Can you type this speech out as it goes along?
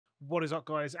What is up,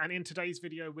 guys? And in today's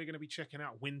video, we're going to be checking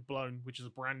out Windblown, which is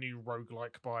a brand new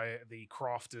roguelike by the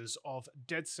crafters of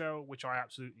Dead Cell, which I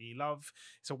absolutely love.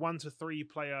 It's a 1 to 3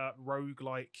 player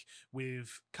roguelike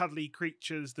with cuddly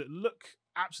creatures that look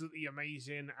absolutely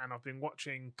amazing, and I've been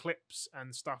watching clips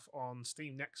and stuff on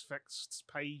Steam Next Fest's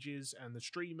pages and the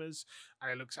streamers, and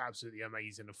it looks absolutely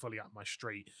amazing and fully up my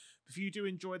street. If you do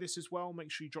enjoy this as well,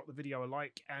 make sure you drop the video a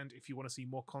like, and if you want to see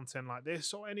more content like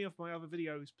this or any of my other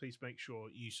videos, please make sure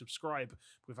you subscribe.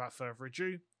 Without further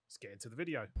ado, let's get into the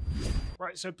video.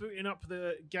 Right, so booting up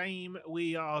the game,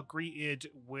 we are greeted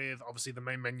with obviously the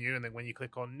main menu, and then when you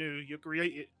click on new, you're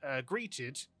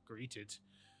greeted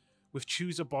with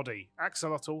choose a body: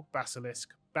 axolotl,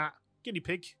 basilisk, bat, guinea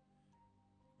pig,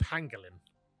 pangolin.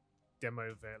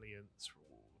 Demo variants reward.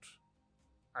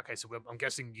 Okay, so I'm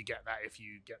guessing you get that if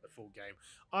you get the full game.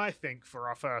 I think for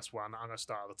our first one, I'm going to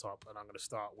start at the top, and I'm going to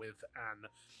start with an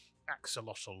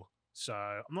axolotl. So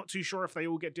I'm not too sure if they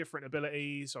all get different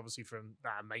abilities. Obviously, from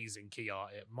that amazing key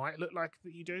art, it might look like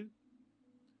that you do.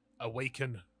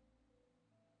 Awaken.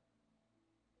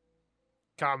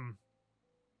 Come.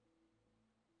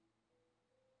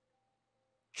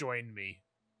 Join me.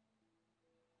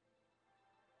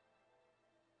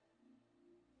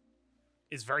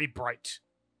 It's very bright.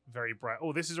 Very bright.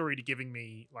 Oh, this is already giving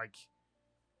me, like,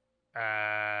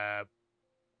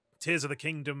 Tears of the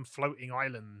Kingdom Floating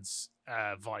Islands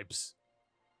vibes.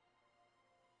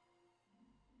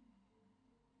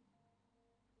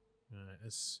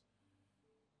 Let's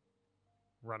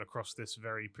run across this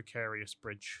very precarious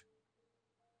bridge.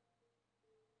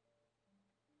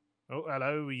 Oh,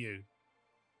 hello, you.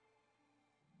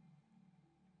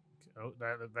 Oh,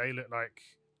 they look like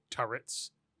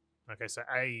turrets. Okay, so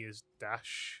A is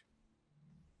dash.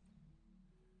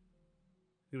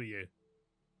 Who are you?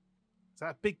 Is that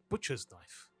a big butcher's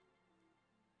knife?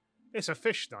 It's a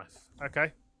fish knife.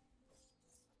 Okay.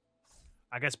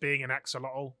 I guess being an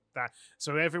axolotl, that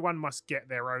so everyone must get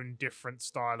their own different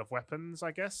style of weapons,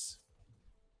 I guess.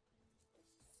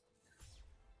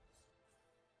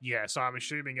 Yeah, so I'm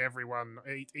assuming everyone,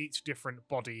 each different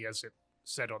body, as it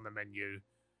said on the menu,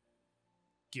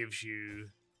 gives you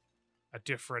a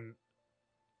different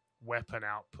weapon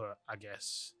output, I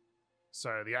guess.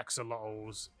 So the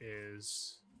axolotls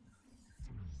is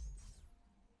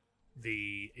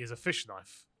a fish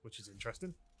knife, which is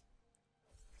interesting.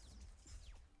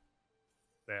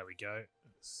 There we go.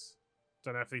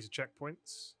 Don't know if these are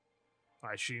checkpoints.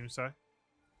 I assume so.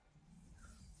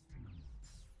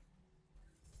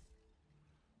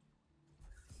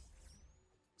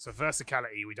 So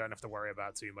verticality, we don't have to worry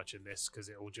about too much in this because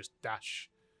it will just dash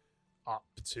up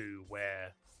to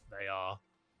where they are.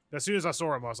 As soon as I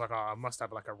saw him, I was like, oh, I must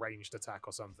have like a ranged attack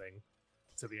or something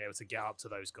to be able to get up to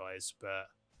those guys. But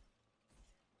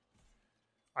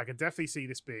I can definitely see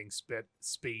this being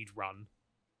speed run.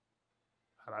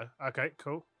 Hello. Okay,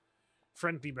 cool.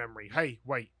 Friendly memory. Hey,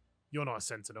 wait. You're not a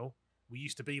sentinel. We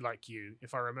used to be like you,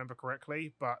 if I remember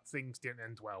correctly, but things didn't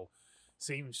end well.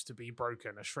 Seems to be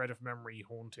broken. A shred of memory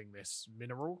haunting this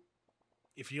mineral.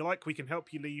 If you like, we can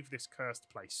help you leave this cursed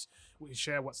place. We can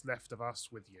share what's left of us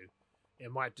with you.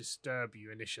 It might disturb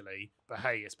you initially, but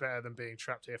hey, it's better than being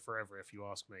trapped here forever if you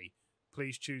ask me.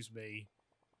 Please choose me.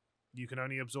 You can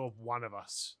only absorb one of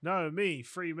us. No, me.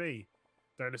 Free me.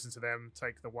 Don't listen to them.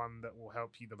 Take the one that will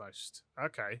help you the most.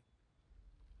 Okay.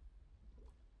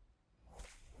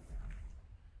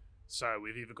 So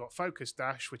we've either got Focus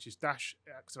Dash, which is dash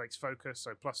activates focus,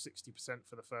 so plus 60%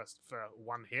 for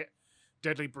one hit.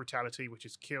 Deadly Brutality, which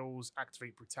is kills,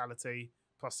 activate brutality,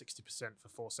 plus 60% for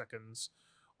 4 seconds.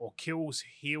 Or kills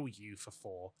heal you for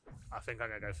 4. I think I'm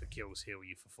going to go for kills heal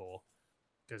you for 4.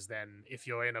 Because then if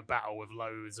you're in a battle with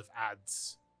loads of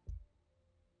ads,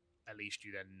 at least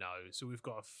you then know. So we've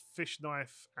got a fish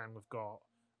knife and we've got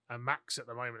a max at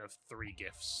the moment of 3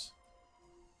 gifts.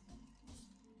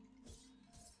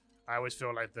 I always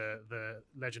feel like the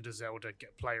Legend of Zelda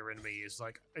player in me is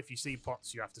like, if you see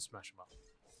pots, you have to smash them up.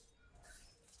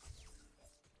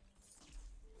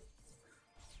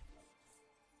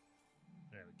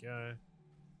 There we go.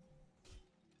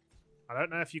 I don't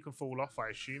know if you can fall off. I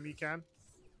assume you can.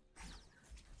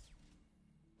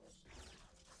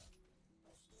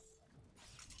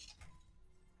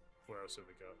 Where else have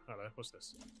we got? Hello, what's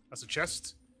this? That's a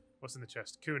chest? What's in the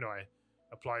chest? Kunai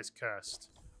applies cursed.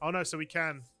 Oh no, so we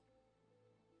can...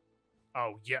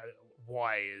 Oh, yeah,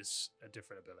 Y is a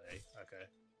different ability. Okay.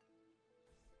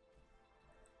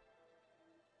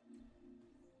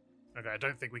 Okay, I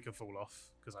don't think we can fall off,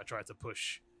 because I tried to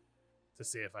push to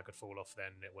see if I could fall off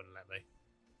then, it wouldn't let me.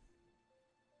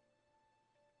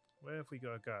 Where have we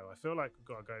got to go? I feel like we've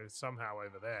got to go somehow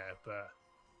over there, but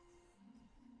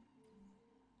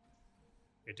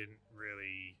It didn't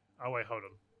really... Oh, wait, hold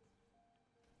on.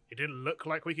 It didn't look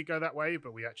like we could go that way,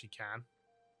 but we actually can.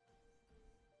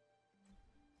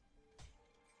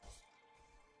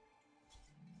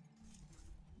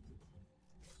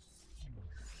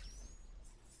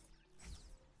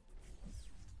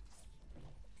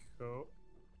 Cool.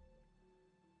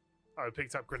 Oh, it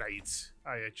picked up grenades.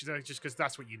 Oh, yeah, just because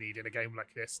that's what you need in a game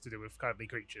like this to do with cuddly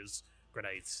creatures.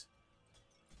 Grenades.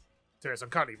 So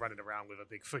I'm currently running around with a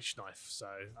big fish knife, so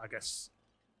I guess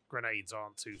grenades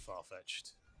aren't too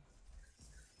far-fetched.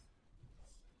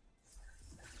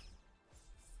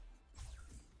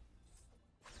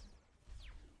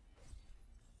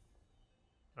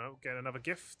 Oh, get another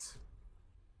gift.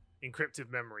 Encrypted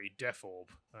memory, death orb.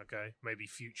 Okay, maybe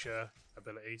future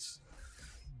abilities.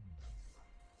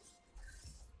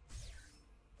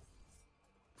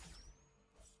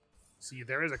 See,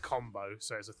 there is a combo,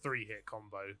 so it's a 3-hit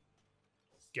combo.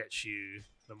 Gets you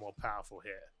the more powerful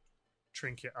hit.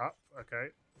 Trinket up,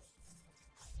 okay.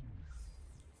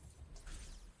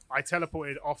 I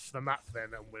teleported off the map then,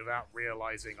 and without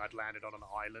realizing I'd landed on an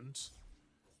island.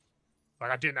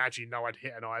 Like, I didn't actually know I'd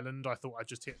hit an island. I thought I'd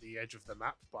just hit the edge of the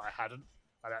map, but I hadn't.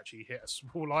 I'd actually hit a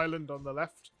small island on the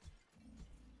left.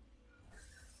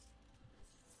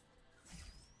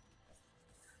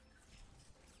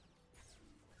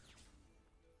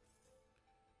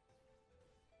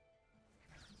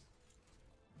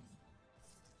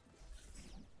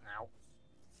 Ow.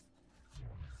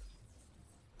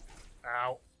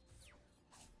 Ow.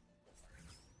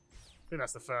 I think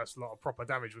that's the first lot of proper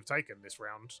damage we've taken this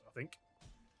round, I think.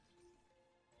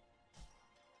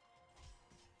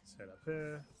 Let's head up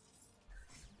here.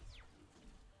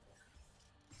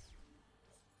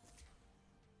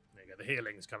 There you go, the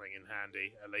healing's coming in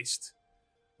handy, at least.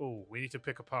 Oh, we need to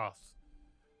pick a path.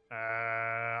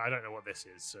 I don't know what this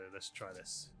is, so let's try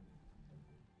this.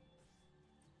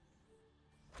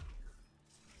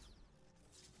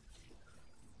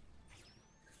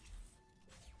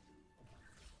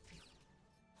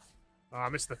 Oh, I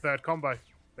missed the third combo.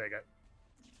 There you go.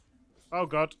 Oh,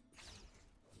 God.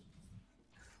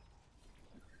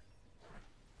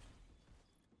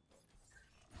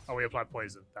 Oh, we applied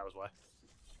poison. That was why.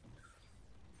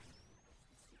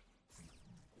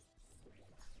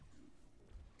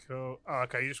 Cool. Oh,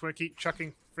 okay. You just want to keep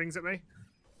chucking things at me?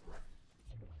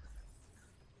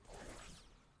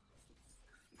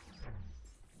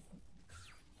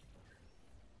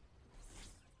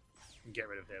 Get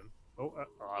rid of him. Oh,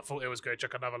 I thought it was going to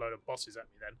chuck another load of bosses at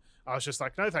me then. I was just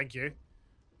like, no, thank you.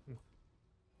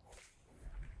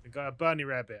 We got a Beardy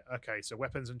rare bit. Okay, so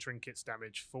weapons and trinkets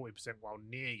damage 40% while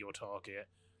near your target.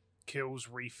 Kills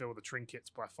refill the trinkets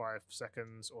by 5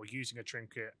 seconds, or using a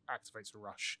trinket activates a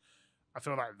rush. I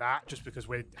feel like that, just because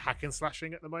we're hack and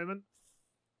slashing at the moment.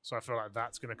 So I feel like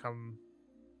that's going to come...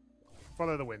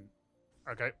 Follow the wind.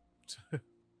 Okay.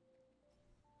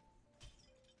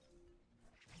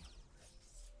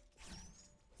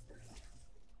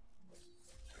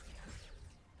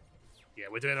 Yeah,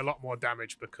 we're doing a lot more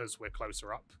damage because we're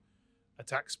closer up.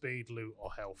 Attack speed, loot,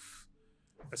 or health.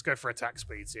 Let's go for attack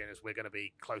speed, seeing as we're going to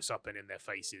be close up and in their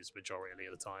faces majority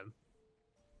of the time.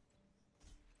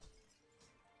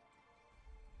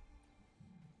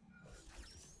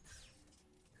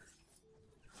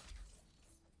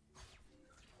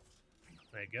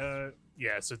 There you go.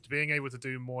 Yeah, so being able to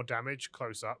do more damage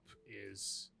close up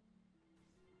is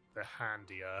the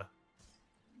handier.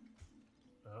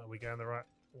 Are we going the right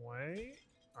way?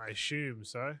 I assume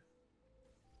so.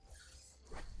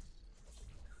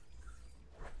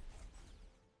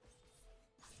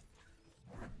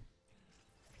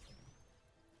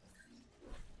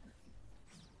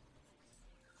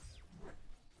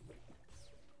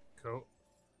 Cool.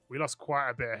 We lost quite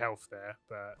a bit of health there,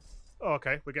 but... Oh,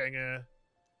 okay. We're getting a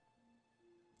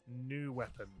new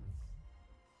weapon.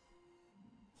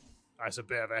 That's a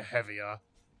bit of a heavier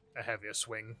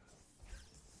swing.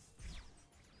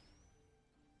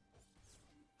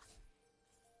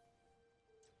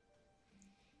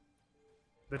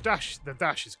 The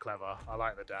dash is clever. I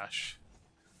like the dash.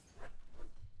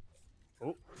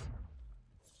 Oh.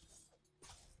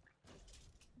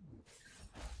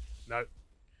 No.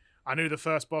 I knew the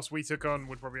first boss we took on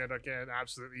would probably end up getting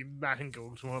absolutely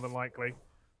mangled, more than likely.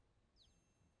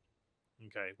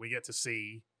 Okay, we get to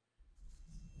see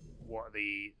what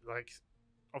the... Like,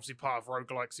 obviously part of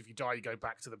roguelikes, if you die, you go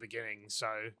back to the beginning, so...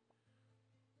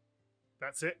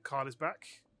 That's it. Carl is back.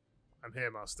 I'm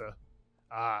here, Master.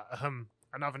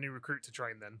 Another new recruit to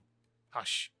train, then.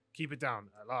 Hush. Keep it down,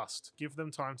 at last. Give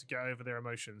them time to get over their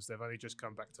emotions. They've only just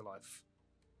come back to life.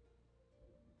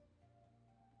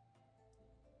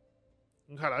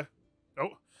 Hello.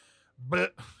 Oh.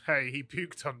 But hey, he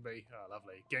puked on me. Oh,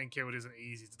 lovely. Getting killed isn't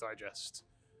easy to digest.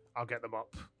 I'll get them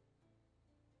up.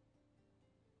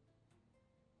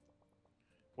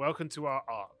 Welcome to our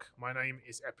Ark. My name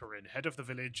is Eperin, head of the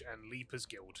village and Leapers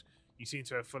Guild. You seem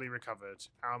to have fully recovered.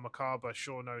 Our Macabre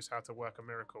sure knows how to work a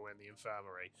miracle in the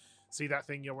infirmary. See that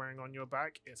thing you're wearing on your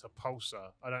back? It's a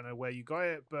pulsar. I don't know where you got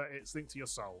it, but it's linked to your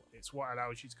soul. It's what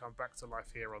allows you to come back to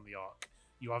life here on the Ark.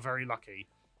 You are very lucky.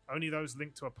 Only those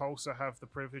linked to a pulsar have the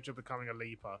privilege of becoming a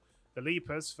Leaper. The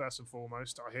Leapers, first and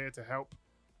foremost, are here to help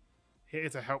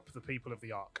the people of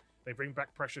the Ark. They bring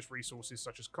back precious resources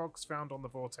such as cogs found on the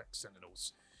Vortex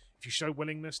Sentinels. If you show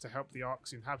willingness to help the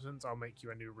Ark's inhabitants, I'll make you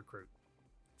a new recruit.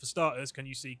 For starters, can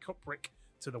you see Cuddly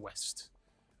to the west?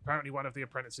 Apparently one of the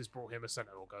apprentices brought him a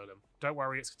sentinel golem. Don't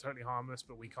worry, it's totally harmless,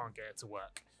 but we can't get it to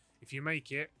work. If you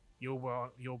make it,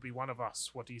 you'll be one of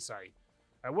us. What do you say?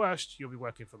 At worst, you'll be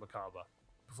working for Macabre.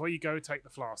 Before you go, take the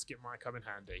flask. It might come in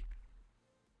handy.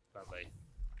 Lovely.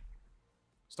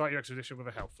 Start your expedition with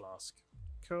a health flask.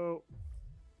 Cool.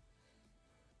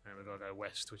 And we've got to go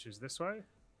west, which is this way.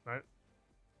 No.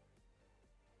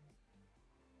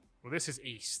 Well, this is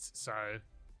east, so...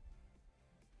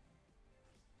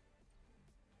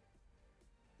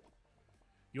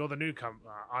 You're the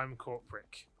newcomer. I'm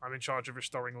Corprick. I'm in charge of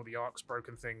restoring all the Ark's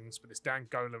broken things, but this damn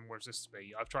golem resists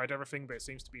me. I've tried everything, but it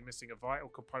seems to be missing a vital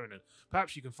component.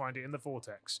 Perhaps you can find it in the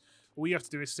Vortex. All you have to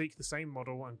do is seek the same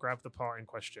model and grab the part in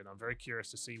question. I'm very curious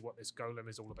to see what this golem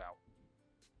is all about.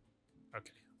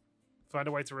 Okay. Find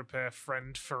a way to repair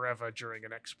Friend Forever during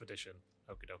an expedition.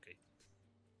 Okie dokie.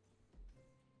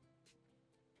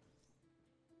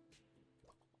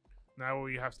 Now all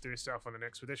you have to do is set off on an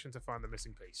expedition to find the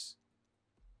missing piece.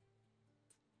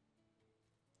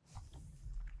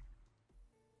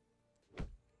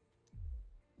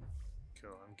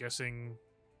 Cool, I'm guessing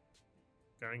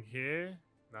going here?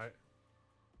 No.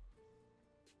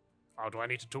 Oh, do I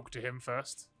need to talk to him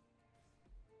first?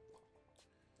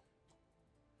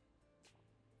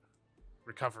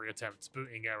 Recovery attempts,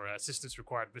 booting error, assistance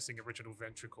required, missing original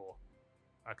ventricle.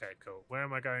 Okay, cool. Where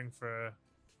am I going for...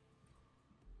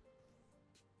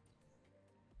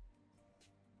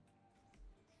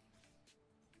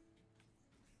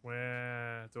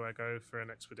 Where do I go for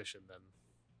an expedition then?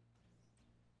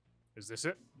 Is this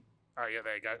it? Oh yeah,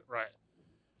 there you go. Right.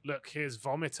 Look, here's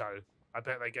Vomito. I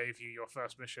bet they gave you your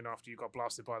first mission after you got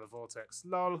blasted by the Vortex.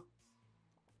 Lol.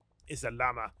 It's a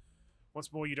llama.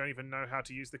 What's more, you don't even know how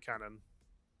to use the cannon.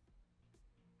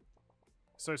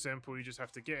 So simple, you just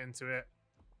have to get into it.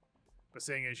 But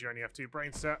seeing as you only have 2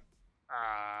 brain set...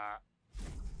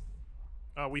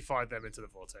 Oh, we fired them into the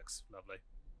Vortex. Lovely.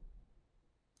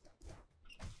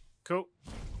 Cool.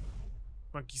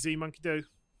 Monkey see, monkey do.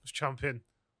 Let's jump in.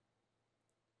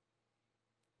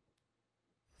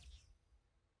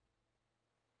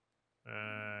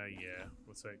 Yeah,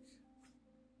 we'll take...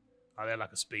 Oh, they're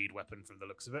like a speed weapon from the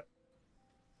looks of it.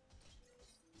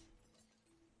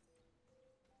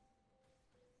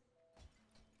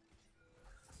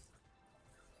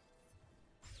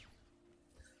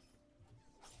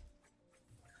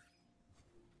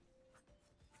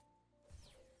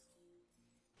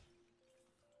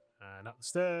 And up the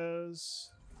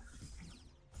stairs.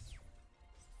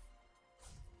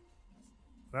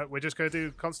 No, we're just going to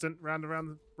do constant round and round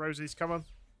the rosies. Come on.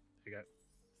 Here you go.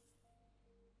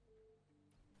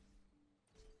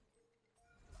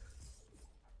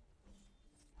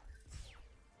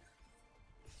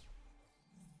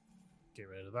 Get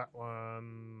rid of that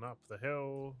one. Up the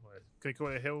hill. Can you call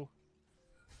it a hill?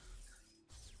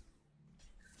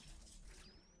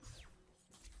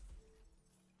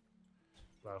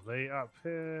 Lovely. Up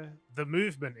here. The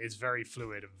movement is very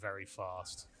fluid and very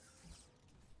fast.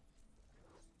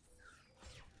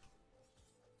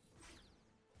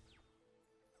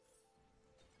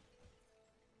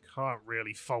 Can't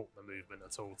really fault the movement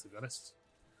at all, to be honest.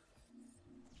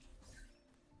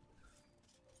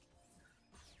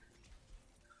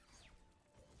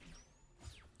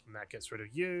 And that gets rid of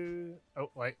you.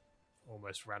 Oh, wait.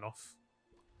 Almost ran off.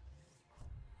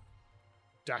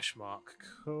 Dash mark.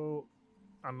 Cool.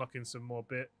 Unlocking some more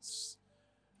bits.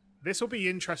 This will be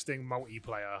interesting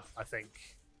multiplayer, I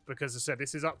think. Because as I said,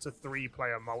 this is up to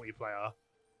 3-player multiplayer.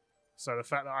 So the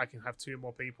fact that I can have 2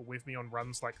 more people with me on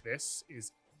runs like this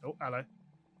is... Oh, hello.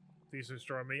 Please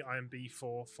destroy me. I am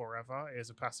B4 forever. It is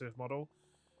a passive model.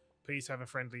 Please have a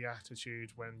friendly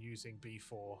attitude when using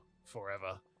B4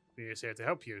 forever. B is here to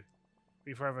help you.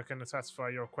 B forever can satisfy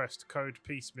your quest. Code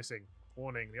piece missing.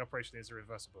 Warning, the operation is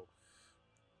irreversible.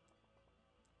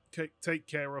 Take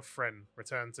care of friend.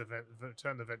 Return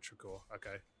the ventricle.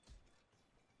 Okay.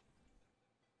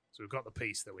 So we've got the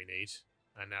piece that we need.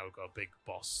 And now we've got a big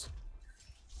boss.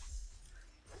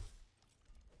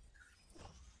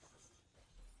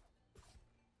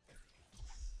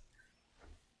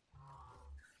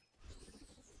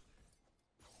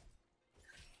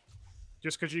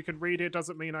 Just because you can read it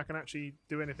doesn't mean I can actually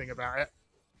do anything about it.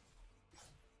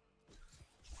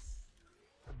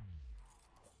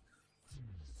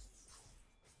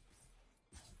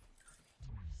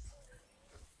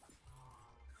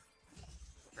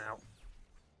 Ow.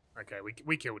 Okay,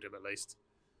 we killed him at least.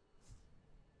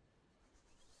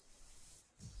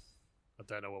 I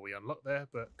don't know what we unlocked there,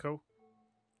 but cool.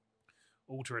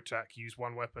 Alter attack. Use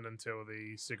one weapon until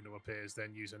the signal appears,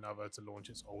 then use another to launch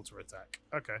its alter attack.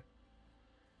 Okay.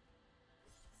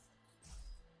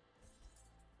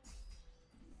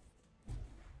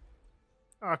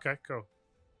 Okay, cool.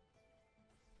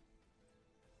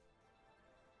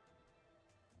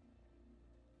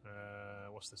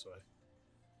 What's this way?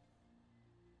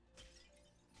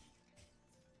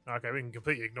 Okay, we can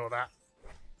completely ignore that.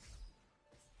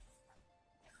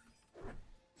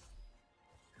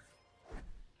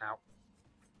 Ow.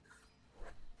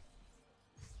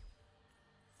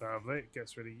 Lovely.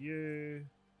 Gets rid of you.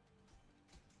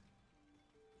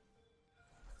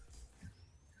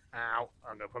 Ow.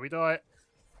 I'm going to probably die.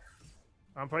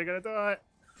 I'm probably going to die.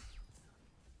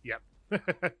 Yep.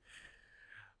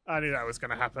 I knew that was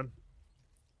going to happen.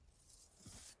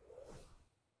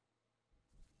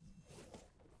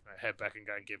 Right, head back and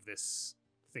go and give this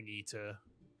thingy to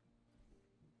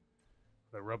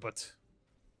the robot.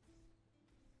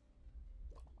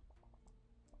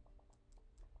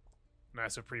 Now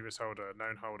it's a previous holder,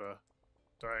 known holder,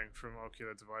 dying from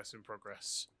ocular device in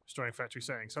progress. Restoring factory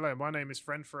settings. Hello, my name is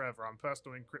Friend Forever. I'm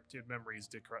personal encrypted memories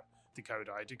decoder.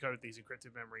 I decode these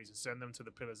encrypted memories and send them to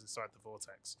the pillars inside the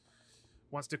vortex.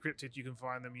 Once decrypted, you can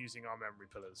find them using our memory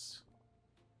pillars.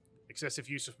 Excessive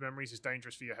use of memories is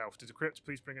dangerous for your health. To decrypt,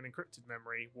 please bring an encrypted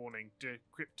memory. Warning,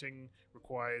 decrypting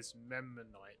requires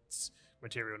memonites.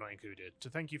 Material not included. To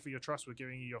thank you for your trust, we're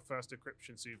giving you your first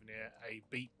decryption souvenir, a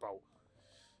beat bolt.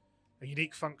 A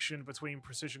unique function between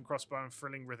precision crossbow and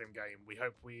thrilling rhythm game. We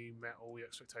hope we met all your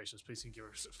expectations. Please give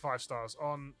us 5 stars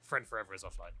on Friend Forever is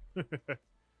offline.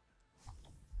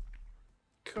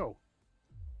 Cool.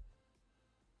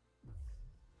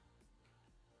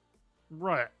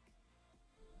 Right.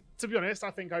 To be honest, I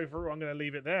think overall I'm going to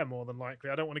leave it there more than likely.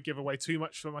 I don't want to give away too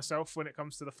much for myself when it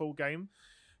comes to the full game.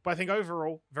 But I think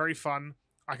overall, very fun.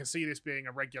 I can see this being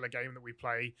a regular game that we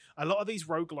play. A lot of these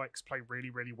roguelikes play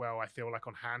really, really well, I feel like,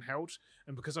 on handheld.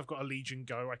 And because I've got a Legion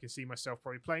Go, I can see myself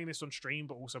probably playing this on stream,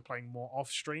 but also playing more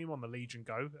off-stream on the Legion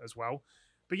Go as well.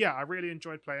 But yeah, I really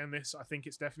enjoyed playing this. I think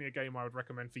it's definitely a game I would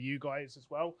recommend for you guys as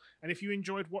well. And if you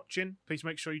enjoyed watching, please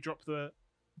make sure you drop a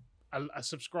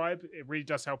subscribe. It really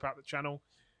does help out the channel.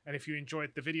 And if you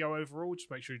enjoyed the video overall, just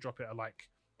make sure you drop it a like.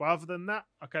 But other than that,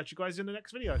 I'll catch you guys in the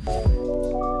next video.